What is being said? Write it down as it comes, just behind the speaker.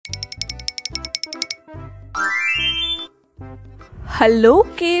Hello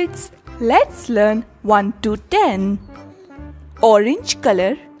kids, let's learn 1 to 10. Orange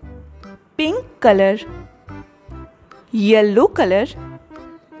color, pink color, yellow color,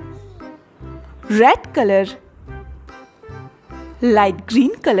 red color, light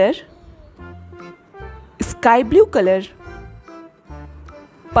green color, sky blue color,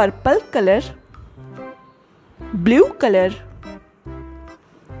 purple color, blue color,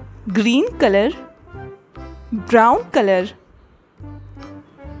 green color, brown color,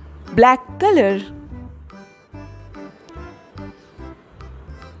 black color,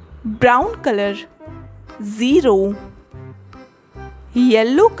 brown color 0,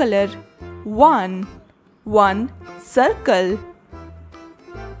 yellow color 1, 1 circle,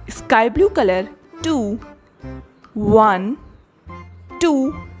 sky blue color 2, 1,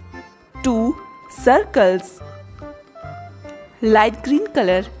 2, 2 circles, light green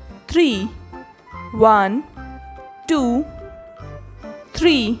color 3, 1, 2,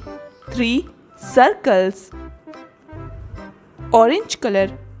 3, 3 circles, orange color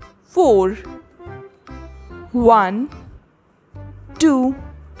 4, 1, 2,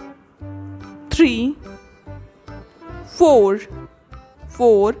 3, 4,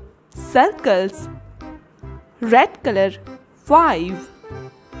 4 circles, red color 5,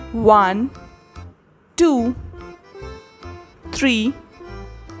 1, 2, 3,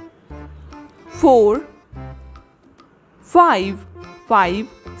 4, 5, 5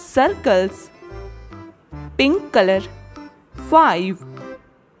 circles, pink color 5,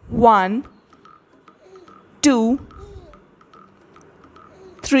 1, 2,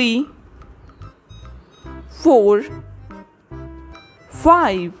 3, 4,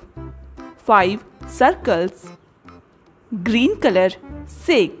 5, 5 circles, green color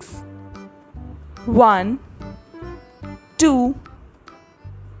 6, 1, 2,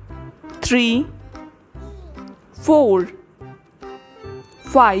 3, 4,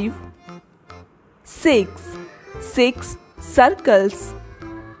 5, 6, 6 circles,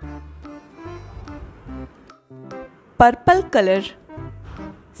 purple color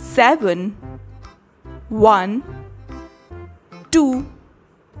 7, 1, 2,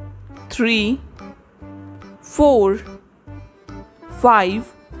 3, 4,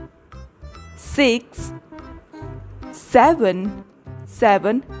 5, 6, 7,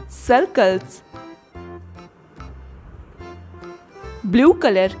 7 circles, blue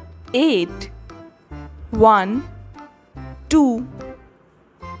color 8, 1, 2,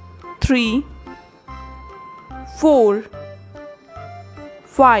 3, 4,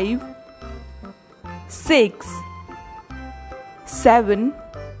 5, 6, 7,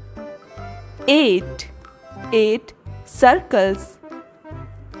 8, 8 circles,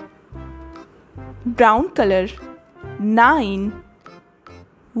 brown color 9,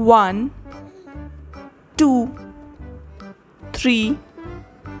 1, 2, 3,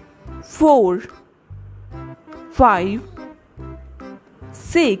 4, 5,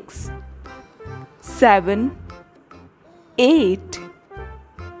 6, 7, 8,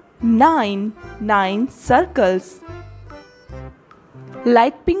 9, 9 circles,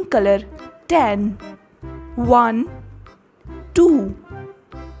 light pink color 10, 1, 2,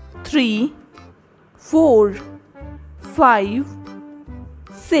 3, 4, 5,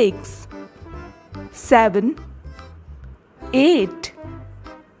 6, 7, 8,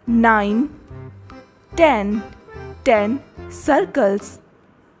 9, 10, 10 circles.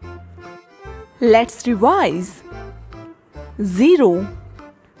 Let's revise. 0,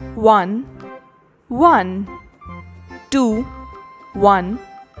 1, 1, 2, 1,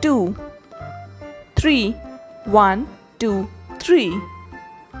 2, 3, 1, 2, 3,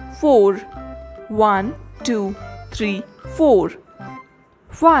 4, 1, 2, 3, 4,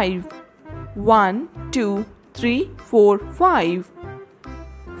 5, 1, 2, 3, 4, 5,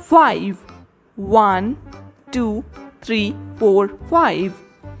 5, 1, 2, 3, 4, 5,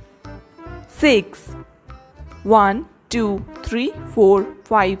 6, 1, 2, 3, 4,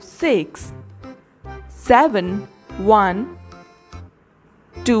 5, 6, 7, 1,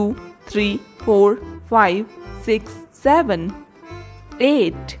 2, 3, 4, 5, 6, 7,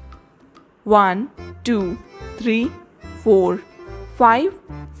 8, 1, 2, 3, 4, 5,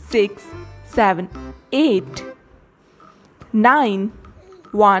 6, 7, 8, 9,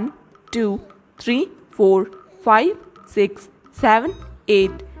 1, 2, 3, 4, 5, 6, 7,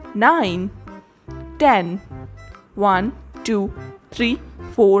 8, 9, 10, 1, 2, 3,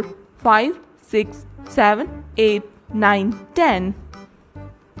 4, 5, 6, 7, 8, 9, 10.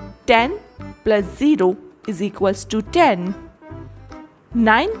 10 plus 0 is equals to 10.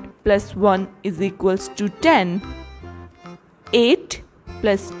 9 plus 1 is equals to 10. 8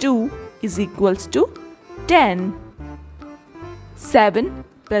 plus 2 is equals to 10. 7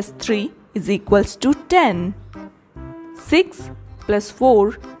 plus 3 is equals to 10. 6 plus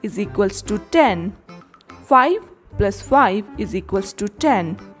 4 is equals to 10. 5 plus 5 is equals to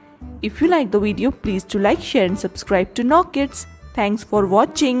 10. If you like the video, please do like, share and subscribe to Know Kids. Thanks for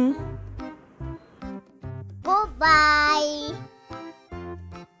watching. Goodbye.